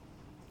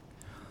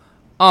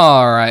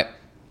All right.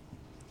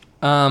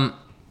 I'm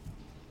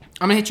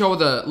gonna hit y'all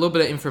with a little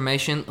bit of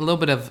information, a little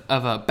bit of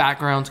a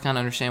background to kind of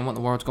understand what in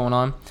the world's going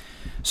on.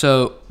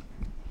 So,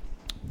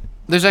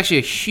 there's actually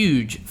a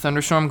huge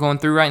thunderstorm going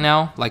through right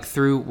now, like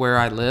through where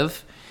I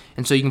live.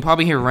 And so you can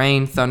probably hear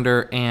rain,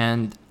 thunder,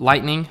 and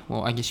lightning.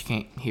 Well, I guess you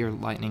can't hear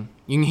lightning.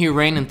 You can hear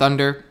rain and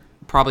thunder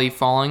probably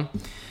falling.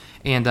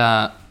 And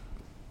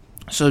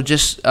so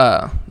just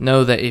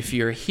know that if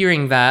you're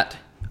hearing that,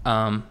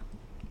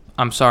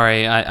 I'm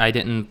sorry. I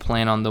didn't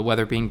plan on the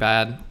weather being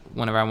bad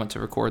whenever I went to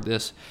record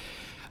this.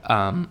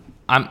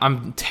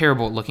 I'm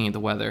terrible at looking at the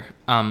weather.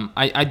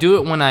 I do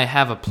it when I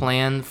have a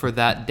plan for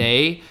that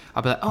day.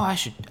 I'll be like, oh, I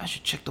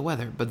should check the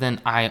weather. But then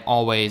I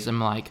always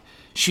am like,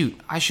 shoot,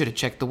 I should have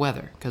checked the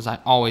weather, because I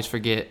always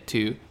forget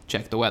to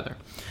check the weather.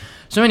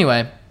 So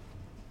anyway,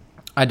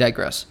 I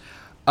digress.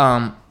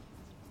 I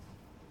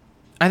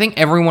think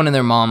everyone and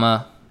their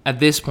mama at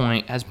this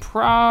point has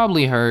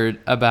probably heard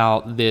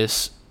about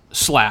this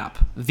slap,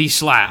 the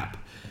slap.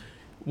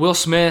 Will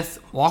Smith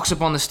walks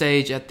up on the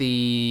stage at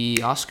the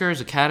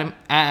Oscars Academy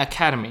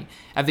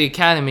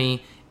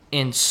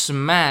and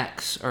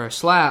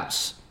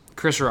slaps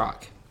Chris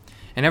Rock.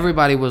 And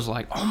everybody was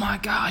like, oh my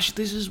gosh,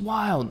 this is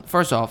wild.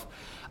 First off,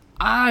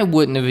 I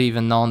wouldn't have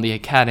even known the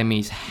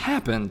Academies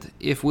happened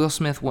if Will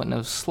Smith wouldn't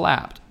have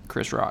slapped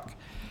Chris Rock.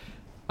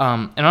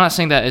 And I'm not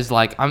saying that as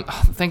like,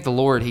 thank the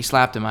Lord he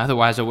slapped him,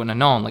 otherwise I wouldn't have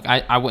known. Like,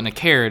 I wouldn't have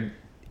cared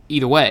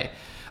either way.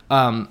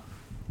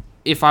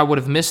 If I would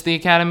have missed the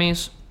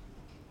Academies,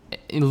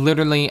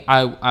 literally,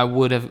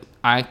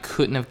 I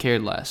couldn't have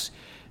cared less.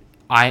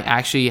 I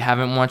actually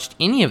haven't watched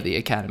any of the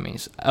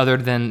Academies other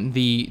than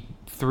the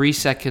 3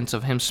 seconds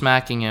of him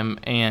smacking him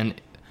and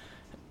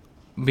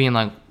being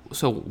like,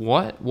 so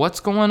what's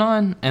going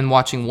on? And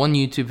watching one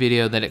YouTube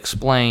video that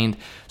explained,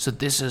 so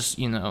this is,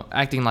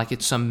 acting like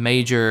it's some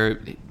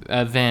major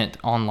event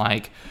on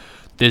like,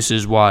 this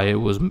is why it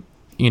was,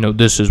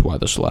 this is why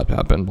the slap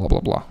happened, blah, blah,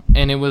 blah.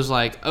 And it was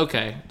like,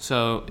 okay,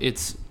 so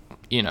it's,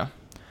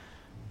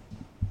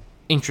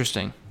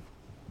 interesting.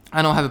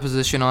 I don't have a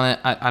position on it.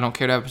 I don't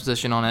care to have a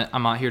position on it.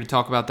 I'm not here to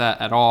talk about that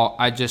at all.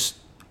 I just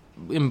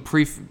am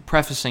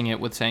prefacing it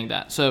with saying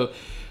that. So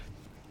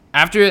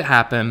after it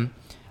happened,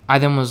 I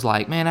then was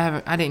like, man,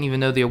 I didn't even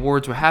know the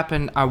awards were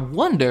happening. I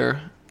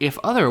wonder if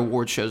other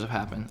award shows have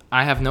happened.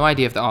 I have no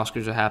idea if the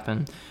Oscars have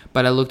happened,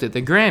 but I looked at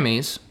the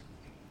Grammys,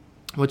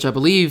 which I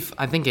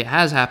think it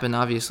has happened.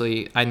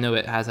 Obviously, I know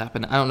it has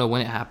happened. I don't know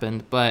when it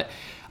happened, but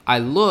I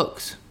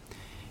looked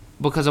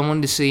because I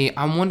wanted to see,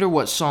 I wonder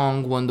what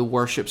song won the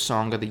worship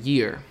song of the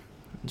year.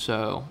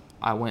 So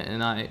I went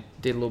and I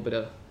did a little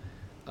bit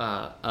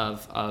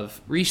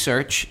of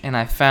research, and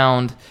I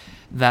found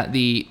that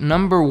the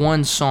number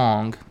one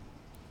song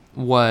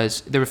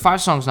was, there were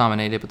 5 songs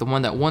nominated, but the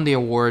one that won the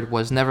award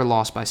was Never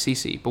Lost by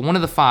CeCe. But one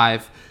of the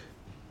 5,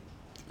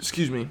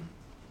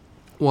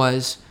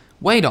 was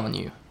Wait on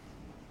You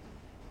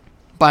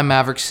by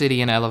Maverick City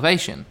and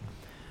Elevation.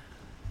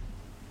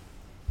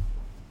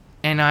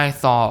 And I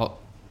thought,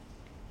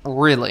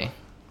 really?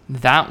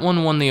 That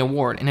one won the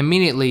award. And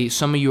immediately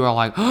some of you are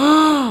like,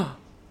 oh,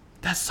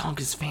 that song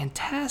is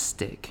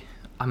fantastic.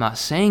 I'm not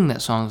saying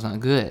that song's not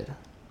good.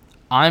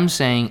 I'm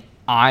saying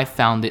I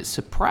found it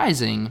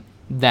surprising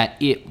that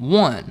it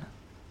won.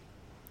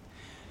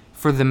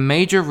 For the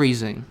major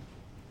reason,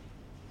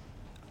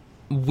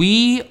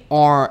 we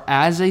are,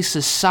 as a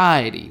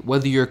society,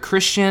 whether you're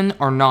Christian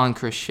or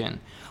non-Christian,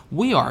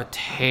 we are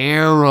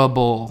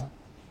terrible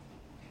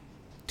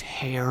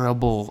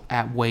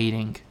at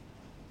waiting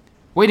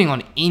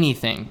on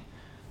anything.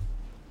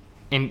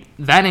 And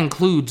that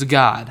includes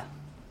God.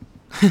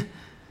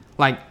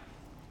 Like,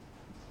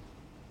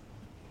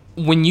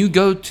 when you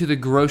go to the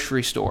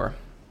grocery store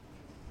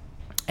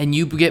and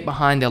you get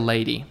behind a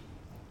lady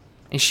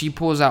and she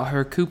pulls out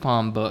her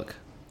coupon book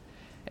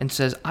and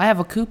says, I have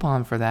a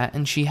coupon for that,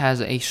 and she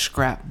has a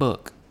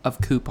scrapbook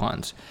of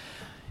coupons,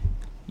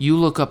 you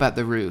look up at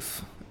the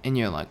roof and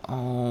you're like,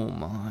 oh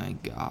my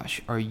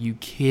gosh, are you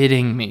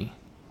kidding me?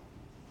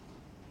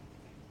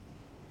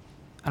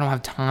 I don't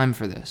have time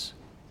for this.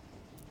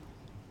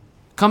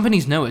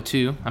 Companies know it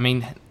too. I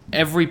mean,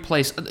 every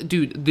place,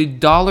 dude, the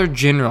Dollar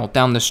General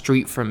down the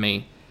street from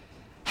me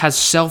has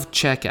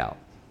self-checkout.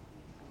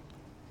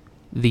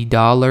 The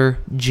Dollar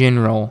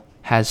General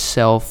has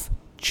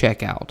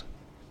self-checkout.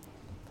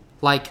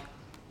 Like,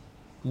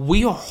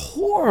 we are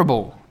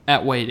horrible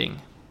at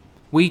waiting.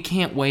 We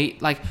can't wait.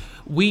 Like,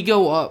 we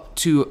go up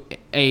to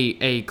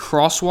a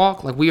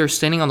crosswalk, like we are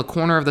standing on the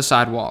corner of the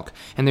sidewalk,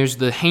 and there's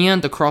the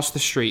hand across the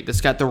street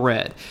that's got the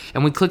red,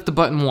 and we click the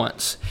button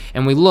once,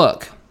 and we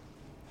look,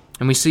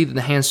 and we see that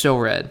the hand's still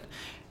red.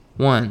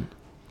 1,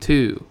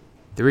 2,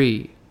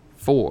 3,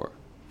 4,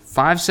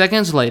 5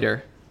 seconds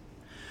later,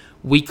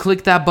 we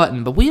click that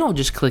button, but we don't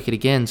just click it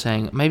again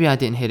saying, maybe I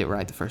didn't hit it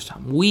right the first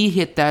time. We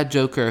hit that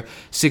joker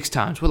 6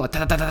 times. We're like,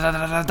 da da da da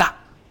da da da.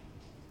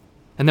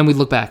 And then we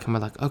look back and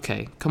we're like,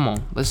 okay, come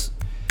on,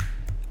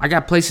 I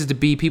got places to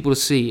be, people to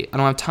see. I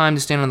don't have time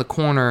to stand on the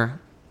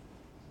corner.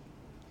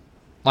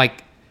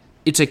 Like,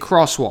 it's a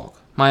crosswalk.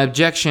 My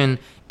objection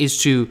is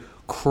to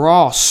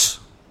across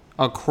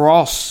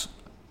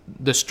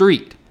the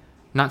street,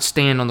 not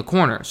stand on the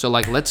corner. So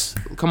like, let's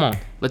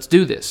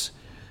do this.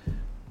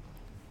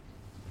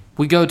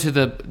 We go to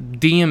the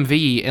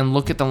DMV and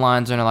look at the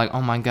lines and are like,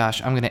 oh my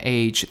gosh, I'm going to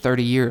age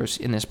 30 years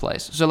in this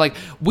place. So like,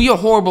 we are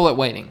horrible at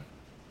waiting.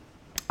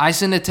 I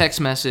send a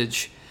text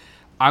message.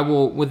 I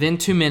will, within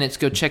 2 minutes,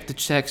 go check the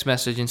text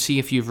message and see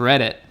if you've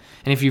read it.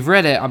 And if you've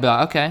read it, I'll be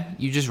like, okay,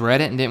 you just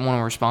read it and didn't want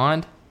to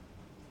respond.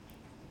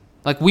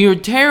 Like, we are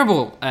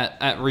terrible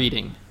at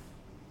reading.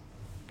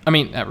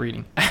 At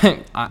reading.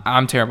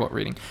 I'm terrible at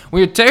reading.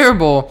 We are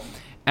terrible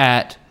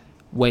at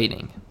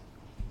waiting.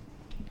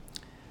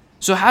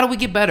 So how do we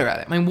get better at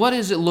it? I mean, what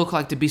does it look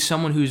like to be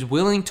someone who's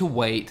willing to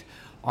wait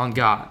on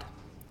God?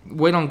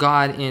 Wait on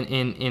God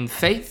in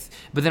faith,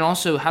 but then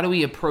also how do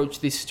we approach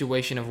the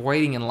situation of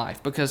waiting in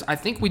life? Because I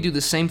think we do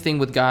the same thing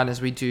with God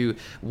as we do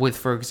with,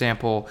 for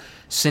example,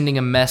 sending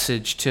a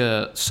message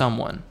to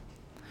someone.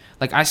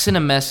 Like, I send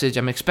a message,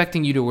 I'm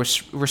expecting you to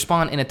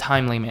respond in a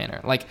timely manner.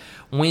 Like,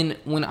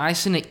 when I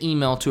send an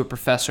email to a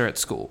professor at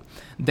school,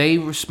 they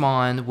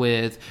respond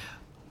with,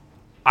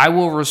 I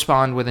will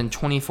respond within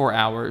 24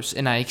 hours,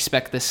 and I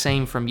expect the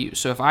same from you.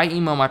 So if I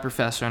email my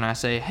professor and I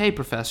say, hey,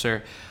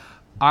 professor,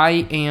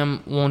 I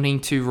am wanting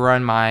to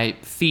run my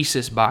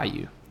thesis by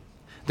you,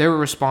 they will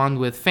respond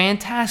with,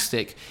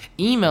 fantastic,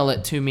 email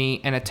it to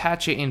me and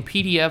attach it in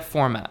PDF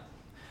format.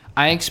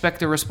 I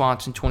expect a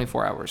response in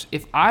 24 hours.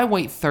 If I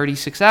wait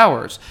 36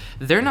 hours,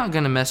 they're not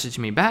going to message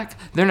me back.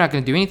 They're not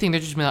going to do anything. They're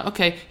just going to be like,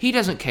 okay, he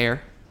doesn't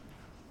care.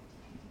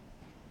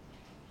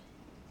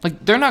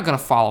 Like, they're not going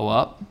to follow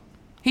up.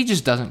 He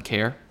just doesn't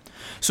care.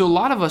 So a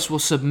lot of us will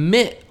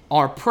submit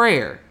our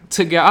prayer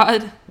to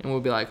God, and we'll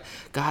be like,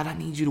 God, I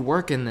need you to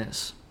work in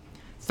this.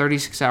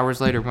 36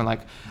 hours later, we're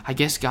like, I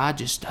guess God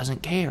just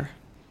doesn't care.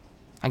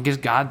 I guess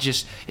God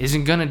just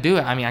isn't going to do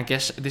it. I mean, I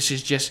guess this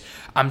is just,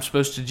 I'm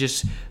supposed to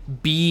just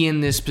be in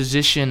this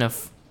position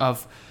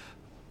of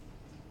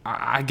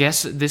I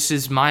guess this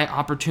is my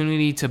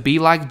opportunity to be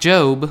like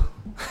Job.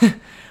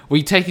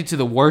 We take it to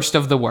the worst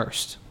of the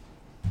worst.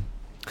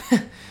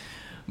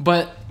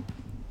 But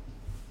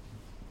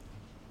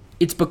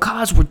it's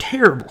because we're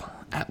terrible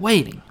at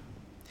waiting.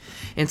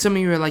 And some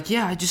of you are like,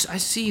 yeah, I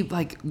see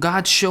like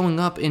God showing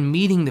up and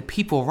meeting the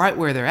people right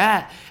where they're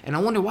at. And I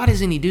wonder, why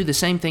doesn't he do the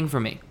same thing for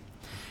me?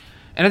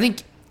 And I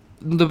think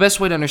the best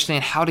way to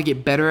understand how to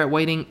get better at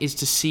waiting is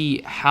to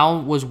see how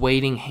was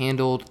waiting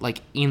handled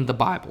like in the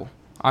Bible.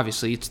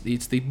 Obviously,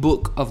 it's the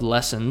book of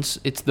lessons.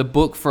 It's the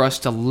book for us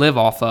to live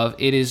off of.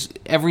 It is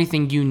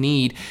everything you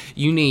need.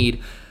 You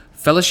need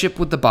fellowship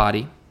with the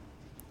body.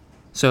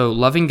 So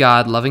loving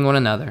God, loving one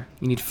another.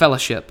 You need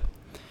fellowship.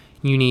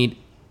 You need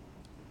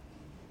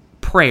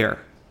prayer.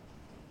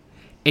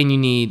 And you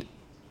need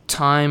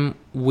time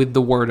with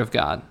the Word of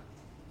God,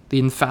 the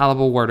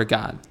infallible Word of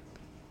God.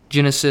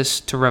 Genesis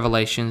to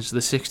Revelations,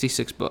 the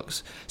 66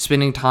 books.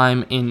 Spending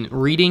time in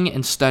reading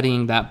and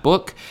studying that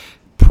book,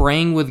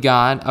 praying with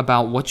God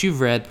about what you've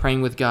read,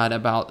 praying with God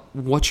about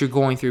what you're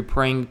going through,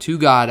 praying to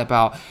God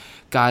about,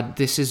 God,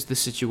 this is the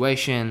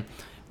situation,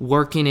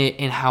 working it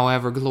in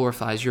however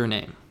glorifies your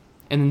name.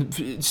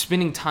 And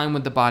spending time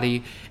with the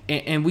body,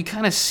 and we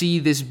kind of see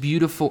this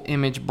beautiful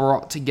image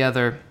brought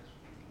together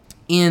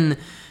in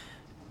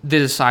the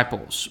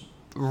disciples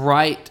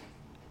right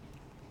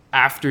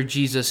after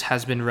Jesus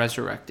has been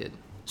resurrected.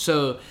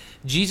 So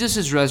Jesus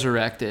is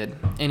resurrected,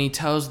 and he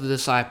tells the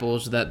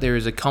disciples that there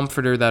is a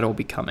comforter that will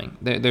be coming.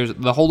 There's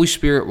the Holy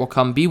Spirit will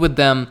come be with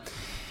them,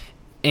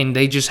 and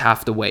they just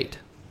have to wait.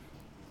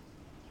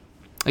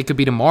 It could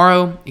be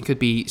tomorrow. It could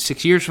be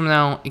 6 years from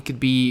now. It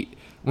could be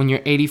when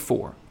you're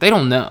 84. They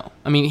don't know.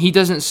 I mean, he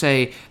doesn't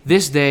say,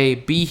 this day,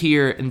 be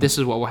here, and this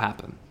is what will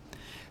happen.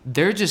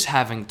 They're just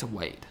having to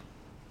wait.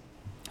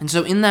 And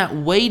so in that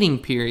waiting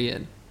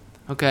period,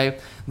 okay,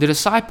 the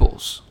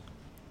disciples,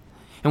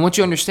 and what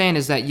you understand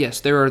is that,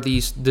 yes, there are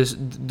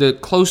the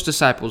close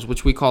disciples,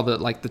 which we call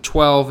the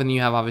 12, and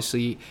you have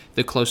obviously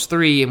the close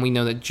 3, and we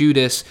know that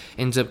Judas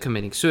ends up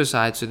committing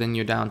suicide, so then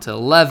you're down to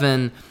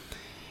 11,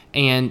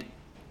 and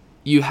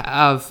you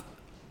have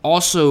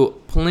also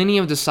plenty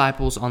of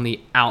disciples on the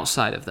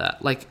outside of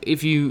that. Like,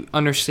 if you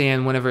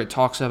understand whenever it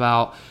talks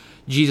about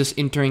Jesus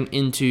entering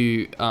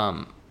into,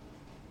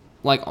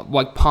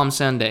 like Palm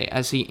Sunday,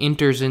 as he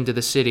enters into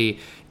the city,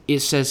 it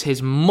says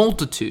his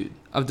multitude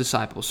of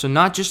disciples. So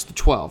not just the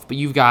 12, but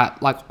you've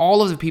got like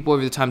all of the people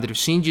over the time that have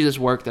seen Jesus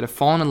work, that have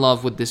fallen in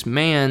love with this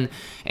man,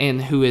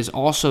 and who is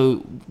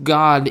also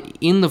God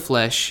in the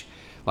flesh.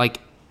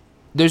 Like,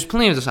 there's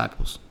plenty of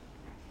disciples.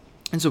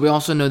 And so we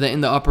also know that in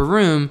the upper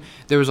room,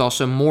 there was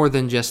also more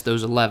than just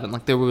those 11.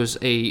 Like, there was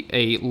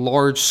a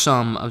large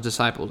sum of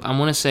disciples. I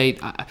want to say,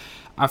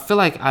 I feel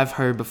like I've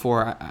heard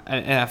before,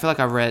 and I feel like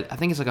I've read, I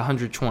think it's like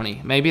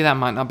 120. Maybe that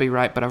might not be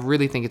right, but I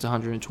really think it's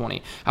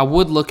 120. I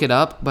would look it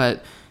up,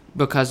 but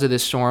because of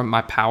this storm,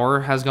 my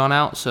power has gone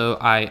out, so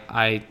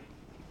I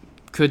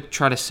could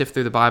try to sift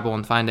through the Bible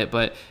and find it,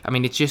 but, I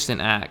mean, it's just in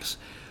Acts.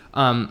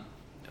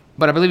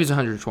 But I believe it's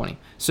 120.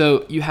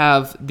 So you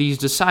have these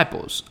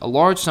disciples, a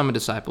large sum of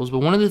disciples, but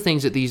one of the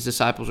things that these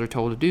disciples are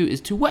told to do is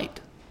to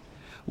wait.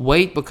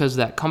 Wait, because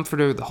that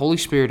Comforter, the Holy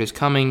Spirit, is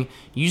coming.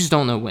 You just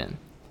don't know when.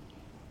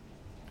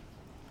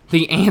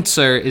 The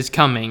answer is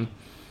coming.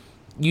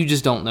 You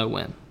just don't know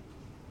when.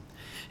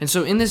 And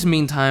so in this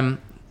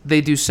meantime, they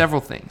do several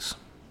things.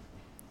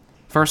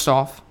 First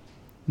off,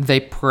 they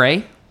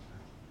pray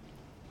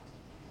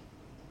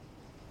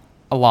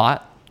a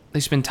lot. They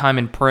spend time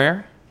in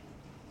prayer.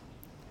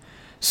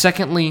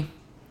 Secondly,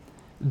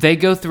 they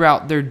go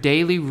throughout their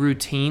daily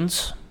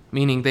routines,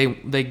 meaning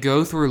they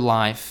go through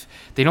life.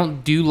 They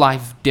don't do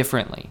life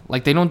differently.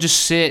 Like, they don't just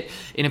sit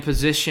in a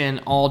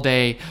position all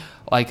day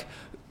like,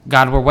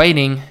 God, we're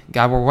waiting,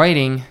 God, we're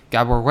waiting,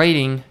 God, we're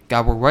waiting,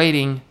 God, we're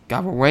waiting,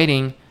 God, we're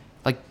waiting.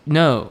 Like,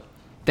 no.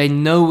 They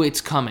know it's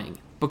coming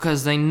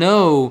because they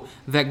know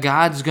that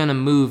God's going to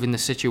move in the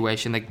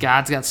situation, that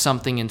God's got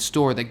something in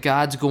store, that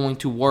God's going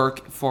to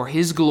work for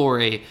His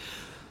glory.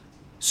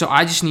 So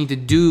I just need to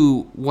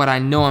do what I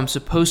know I'm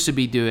supposed to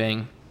be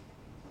doing,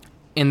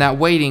 and that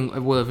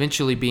waiting will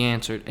eventually be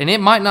answered. And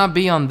it might not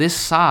be on this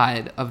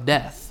side of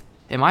death.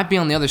 It might be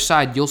on the other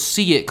side. You'll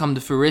see it come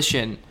to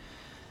fruition.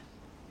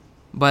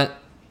 But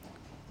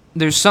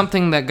there's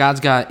something that God's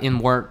got in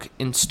work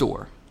in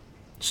store.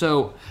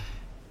 So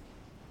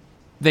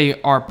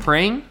they are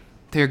praying.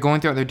 They're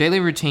going throughout their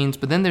daily routines.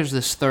 But then there's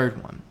this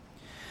third one.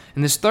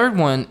 And this third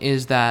one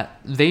is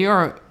that they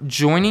are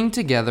joining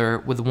together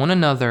with one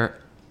another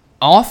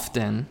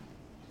often,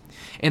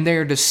 and they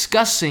are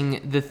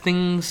discussing the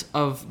things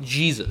of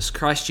Jesus,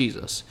 Christ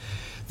Jesus.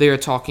 They are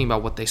talking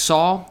about what they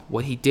saw,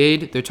 what He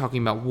did. They're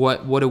talking about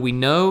what do we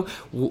know,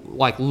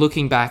 like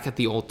looking back at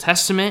the Old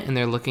Testament, and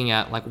they're looking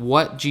at like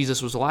what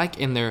Jesus was like,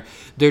 and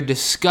they're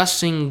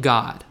discussing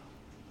God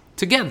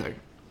together.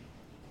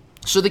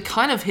 So they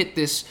kind of hit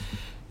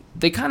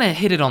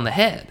it on the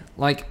head.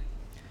 Like,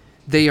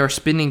 they are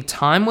spending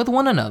time with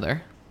one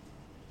another,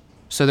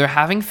 so they're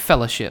having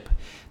fellowship.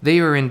 They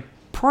are in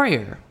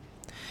prayer,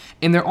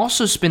 and they're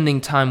also spending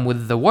time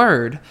with the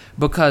Word,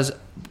 because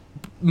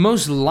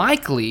most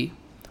likely,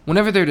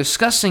 whenever they're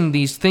discussing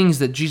these things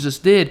that Jesus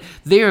did,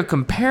 they are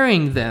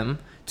comparing them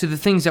to the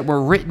things that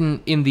were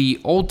written in the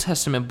Old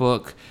Testament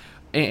book,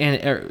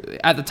 and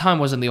at the time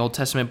wasn't the Old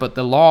Testament, but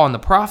the law and the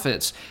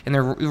prophets, and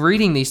they're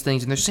reading these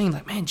things, and they're saying,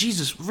 like, man,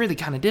 Jesus really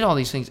kind of did all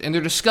these things, and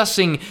they're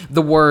discussing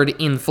the Word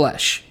in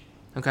flesh,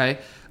 okay?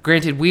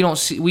 Granted, we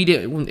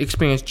didn't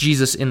experience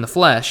Jesus in the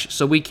flesh,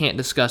 so we can't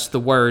discuss the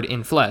Word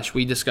in flesh.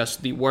 We discuss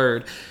the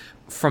Word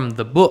from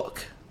the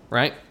book,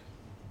 right?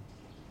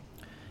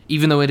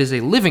 Even though it is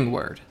a living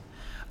Word.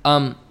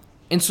 And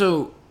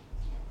so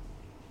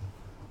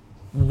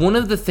one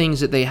of the things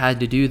that they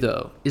had to do,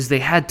 though, is they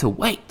had to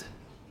wait.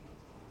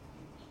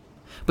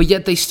 But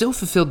yet they still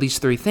fulfilled these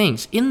three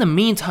things. In the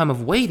meantime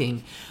of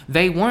waiting,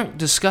 they weren't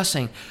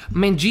discussing,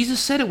 man, Jesus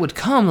said it would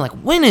come. Like,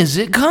 when is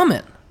it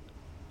coming?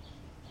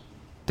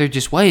 They're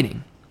just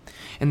waiting.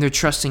 And they're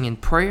trusting in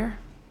prayer.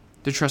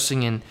 They're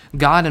trusting in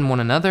God and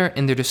one another.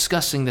 And they're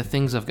discussing the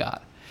things of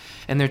God.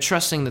 And they're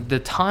trusting that the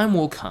time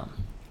will come.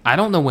 I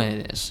don't know when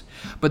it is.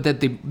 But that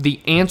the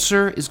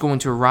answer is going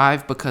to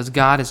arrive, because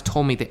God has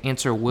told me the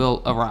answer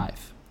will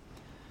arrive.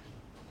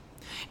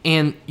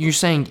 And you're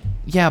saying,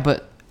 yeah,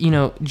 but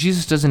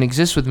Jesus doesn't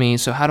exist with me,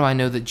 so how do I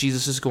know that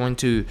Jesus is going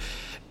to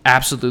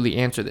absolutely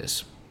answer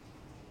this?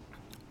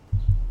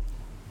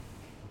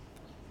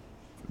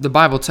 The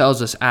Bible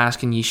tells us,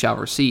 ask and ye shall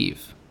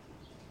receive.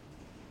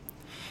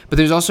 But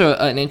there's also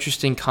an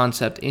interesting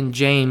concept in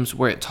James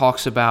where it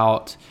talks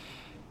about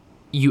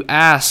you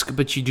ask,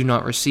 but you do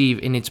not receive,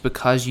 and it's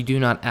because you do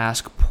not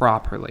ask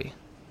properly.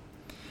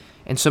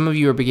 And some of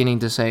you are beginning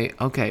to say,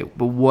 okay,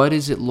 but what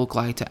does it look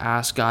like to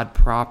ask God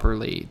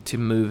properly to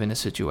move in a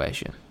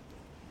situation?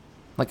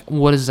 Like,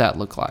 what does that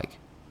look like?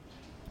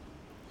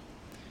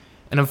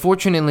 And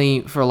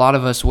unfortunately, for a lot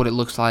of us, what it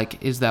looks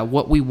like is that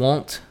what we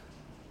want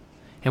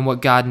and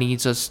what God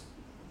needs us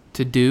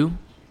to do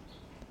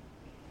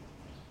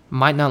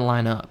might not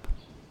line up.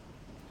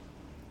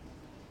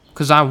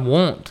 Because I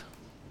want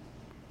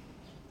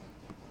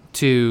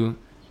to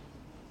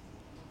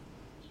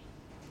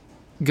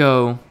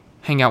go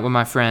hang out with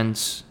my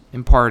friends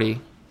and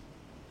party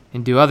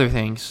and do other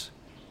things,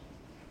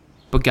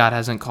 but God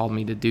hasn't called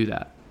me to do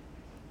that.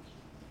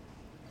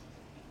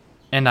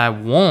 And I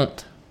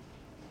want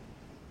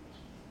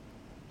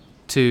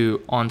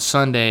to, on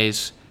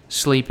Sundays,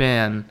 sleep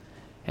in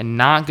and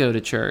not go to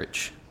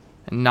church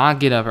and not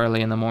get up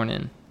early in the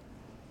morning.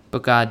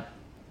 But God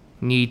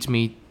needs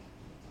me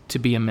to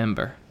be a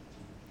member.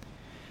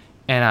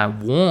 And I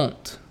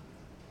want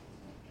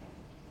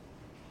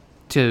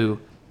to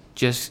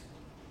just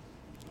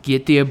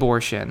get the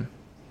abortion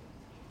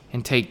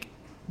and take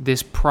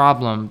this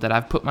problem that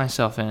I've put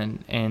myself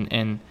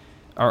in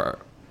or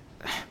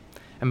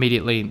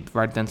immediately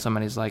right then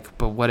somebody's like,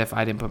 but what if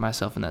I didn't put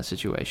myself in that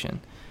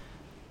situation?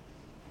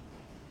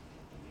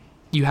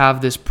 You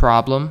have this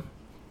problem.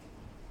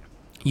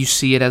 You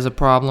see it as a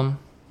problem.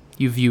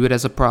 You view it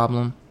as a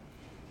problem.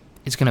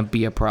 It's going to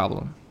be a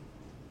problem.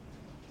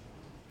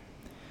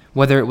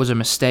 Whether it was a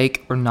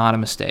mistake or not a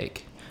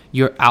mistake,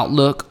 your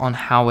outlook on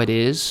how it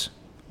is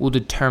will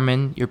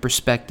determine your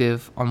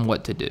perspective on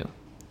what to do.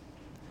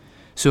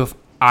 So if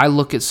I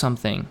look at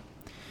something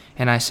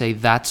and I say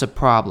that's a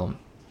problem,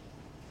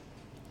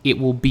 it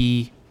will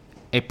be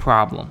a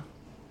problem.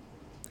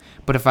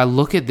 But if I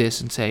look at this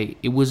and say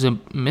it was a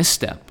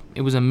misstep,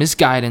 it was a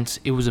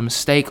misguidance, it was a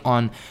mistake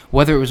on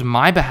whether it was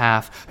my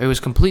behalf or it was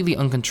completely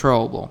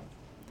uncontrollable,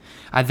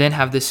 I then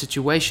have this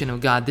situation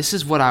of, God, this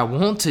is what I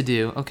want to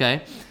do,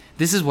 okay?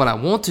 This is what I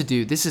want to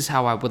do. This is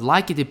how I would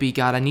like it to be.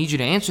 God, I need you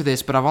to answer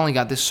this, but I've only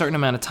got this certain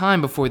amount of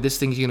time before this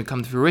thing's going to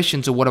come to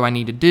fruition, so what do I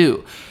need to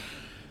do?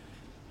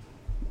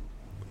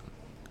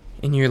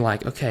 And you're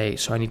like, okay,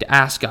 so I need to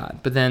ask God.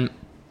 But then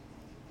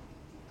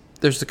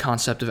there's the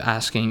concept of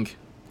asking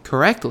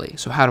correctly.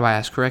 So how do I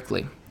ask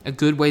correctly? A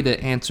good way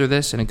to answer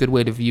this and a good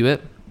way to view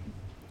it,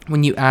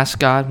 when you ask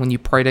God, when you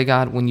pray to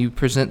God, when you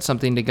present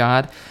something to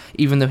God,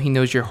 even though he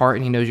knows your heart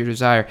and he knows your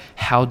desire,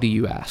 how do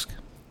you ask?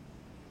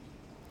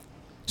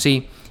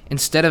 See,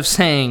 instead of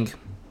saying,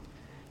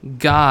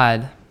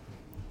 God,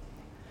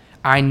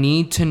 I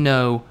need to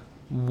know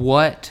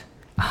what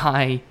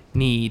I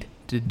need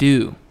to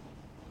do,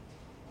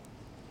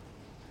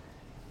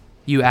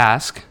 you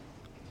ask,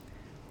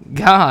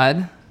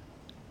 God,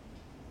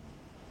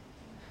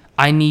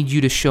 I need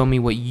you to show me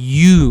what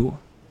you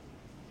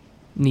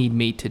need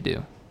me to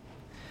do.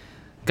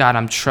 God,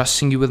 I'm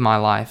trusting you with my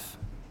life.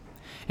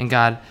 And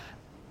God,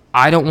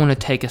 I don't want to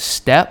take a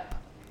step.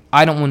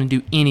 I don't want to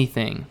do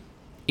anything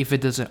if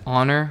it doesn't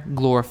honor,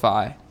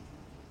 glorify,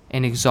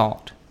 and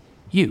exalt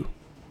you.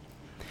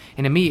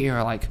 And immediately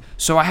you're like,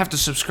 so I have to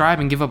subscribe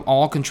and give up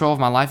all control of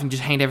my life and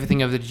just hand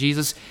everything over to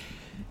Jesus?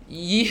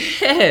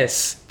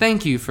 Yes.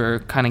 Thank you for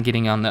kind of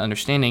getting on the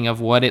understanding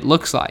of what it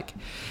looks like.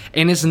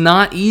 And it's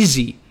not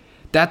easy.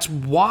 That's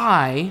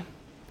why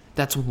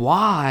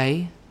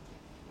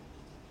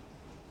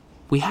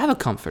we have a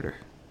comforter.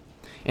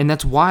 And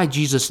that's why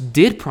Jesus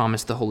did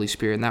promise the Holy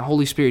Spirit. And that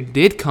Holy Spirit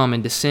did come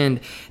and descend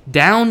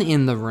down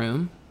in the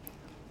room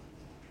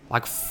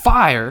like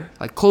fire,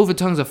 like cloven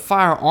tongues of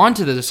fire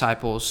onto the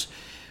disciples.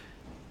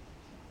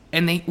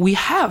 And we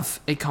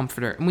have a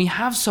comforter. And we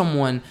have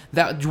someone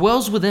that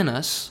dwells within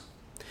us.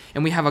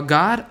 And we have a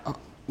God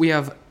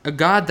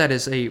that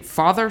is a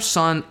Father,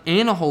 Son,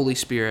 and a Holy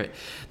Spirit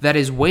that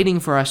is waiting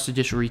for us to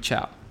just reach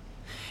out.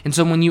 And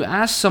so when you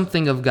ask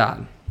something of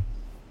God,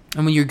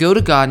 and when you go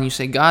to God and you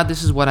say, God,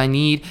 this is what I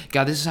need.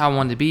 God, this is how I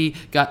want to be.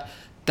 God,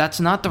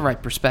 that's not the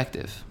right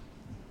perspective.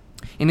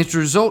 And it's a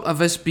result of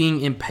us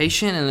being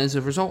impatient, and it's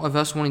a result of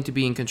us wanting to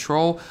be in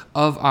control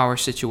of our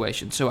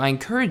situation. So I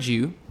encourage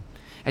you,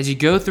 as you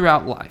go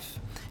throughout life,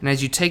 and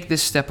as you take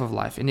this step of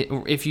life, and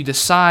if you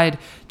decide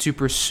to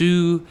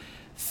pursue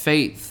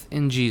faith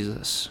in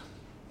Jesus,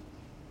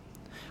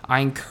 I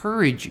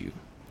encourage you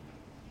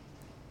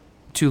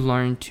to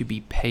learn to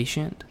be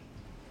patient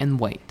and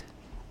wait.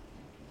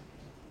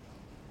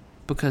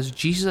 Because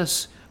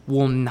Jesus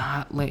will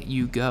not let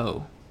you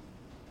go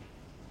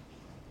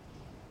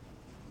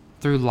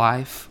through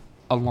life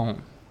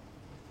alone.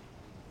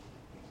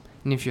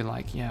 And if you're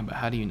like, yeah, but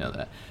how do you know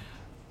that?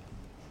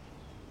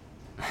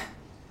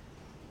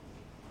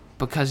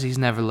 Because he's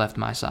never left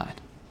my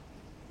side.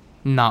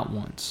 Not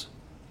once.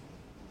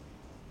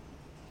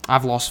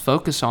 I've lost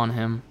focus on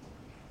him.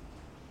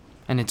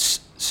 And it's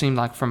seemed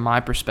like, from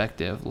my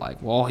perspective,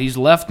 like, well, he's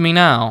left me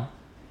now.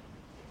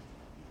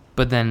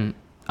 But then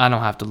I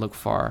don't have to look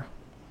far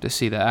to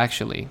see that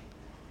actually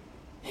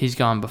he's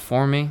gone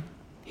before me,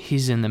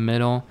 he's in the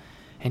middle,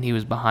 and he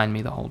was behind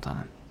me the whole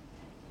time.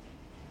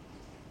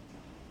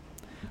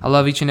 I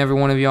love each and every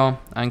one of y'all.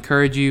 I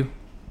encourage you.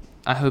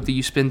 I hope that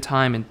you spend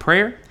time in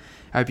prayer.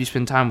 I hope you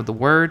spend time with the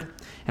Word.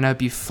 And I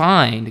hope you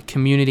find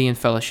community and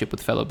fellowship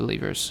with fellow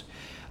believers.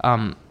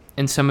 And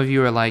some of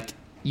you are like,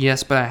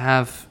 yes, but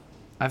I've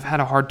had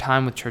a hard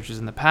time with churches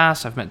in the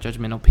past. I've met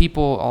judgmental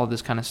people, all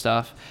this kind of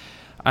stuff.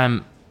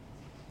 I'm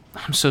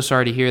so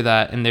sorry to hear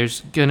that. And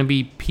there's going to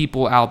be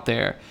people out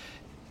there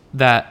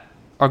that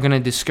are going to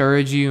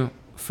discourage you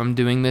from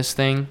doing this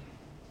thing.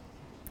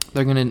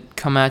 They're going to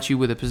come at you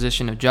with a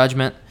position of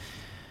judgment.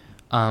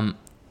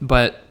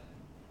 But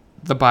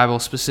the Bible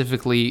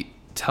specifically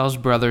tells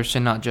brothers to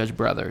not judge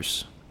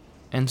brothers.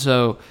 And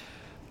so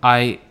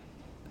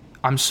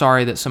I'm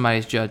sorry that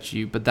somebody's judged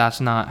you, but that's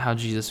not how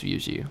Jesus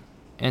views you.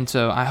 And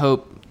so I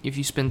hope if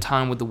you spend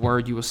time with the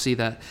Word, you will see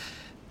that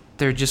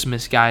they're just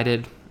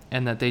misguided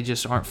and that they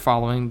just aren't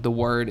following the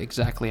Word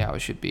exactly how it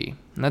should be.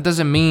 And that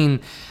doesn't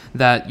mean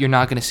that you're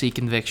not going to see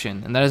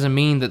conviction. And that doesn't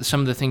mean that some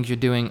of the things you're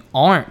doing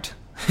aren't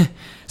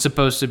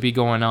supposed to be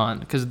going on.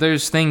 Because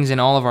there's things in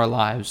all of our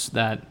lives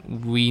that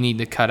we need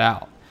to cut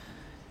out.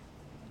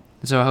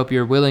 So I hope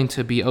you're willing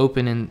to be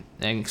open and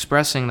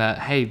expressing that,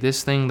 hey,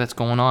 this thing that's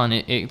going on,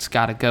 it's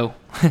got to go.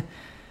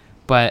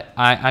 But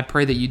I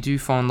pray that you do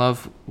fall in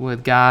love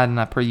with God, and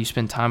I pray you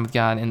spend time with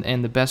God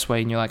in the best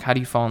way. And you're like, how do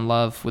you fall in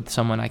love with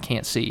someone I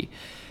can't see?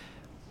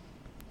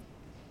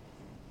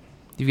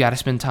 You've got to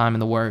spend time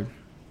in the Word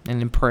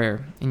and in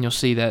prayer, and you'll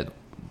see that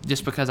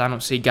just because I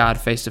don't see God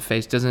face to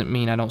face doesn't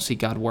mean I don't see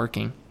God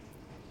working.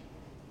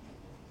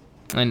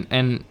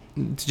 And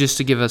just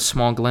to give a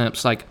small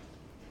glimpse, like,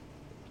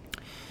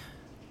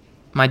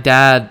 my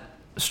dad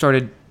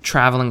started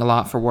traveling a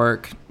lot for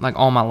work. Like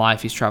all my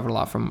life, he's traveled a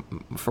lot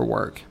for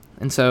work.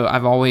 And so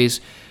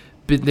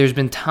there's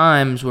been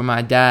times where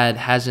my dad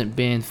hasn't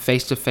been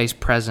face-to-face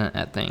present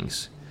at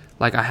things.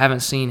 Like I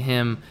haven't seen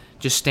him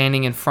just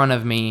standing in front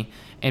of me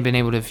and been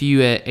able to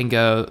view it and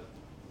go,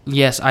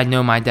 yes, I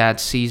know my dad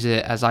sees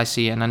it as I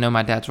see it, and I know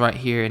my dad's right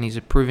here, and he's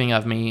approving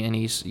of me, and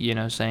he's,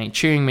 saying,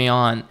 cheering me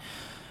on.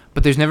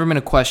 But there's never been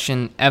a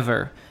question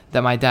ever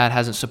that my dad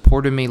hasn't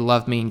supported me,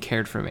 loved me, and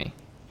cared for me.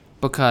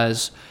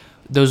 Because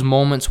those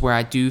moments where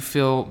I do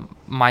feel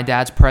my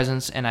dad's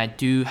presence and I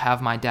do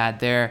have my dad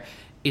there,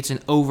 it's an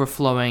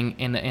overflowing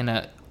in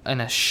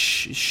a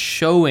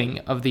showing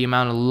of the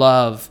amount of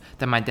love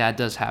that my dad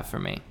does have for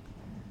me.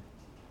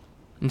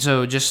 And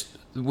so just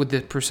with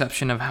the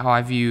perception of how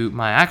I view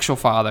my actual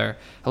father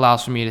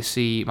allows for me to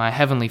see my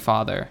heavenly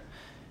Father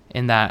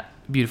in that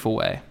beautiful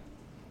way.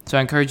 So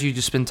I encourage you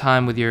to spend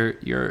time with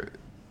your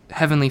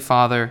heavenly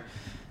Father.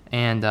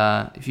 And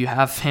if you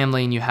have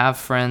family and you have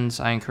friends,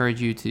 I encourage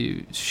you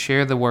to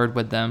share the word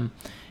with them.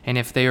 And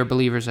if they are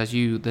believers as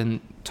you, then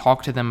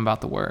talk to them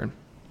about the word.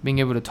 Being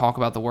able to talk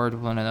about the word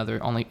with one another,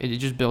 it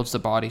just builds the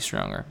body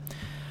stronger.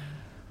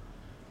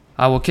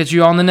 I will catch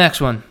you on the next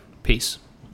one. Peace.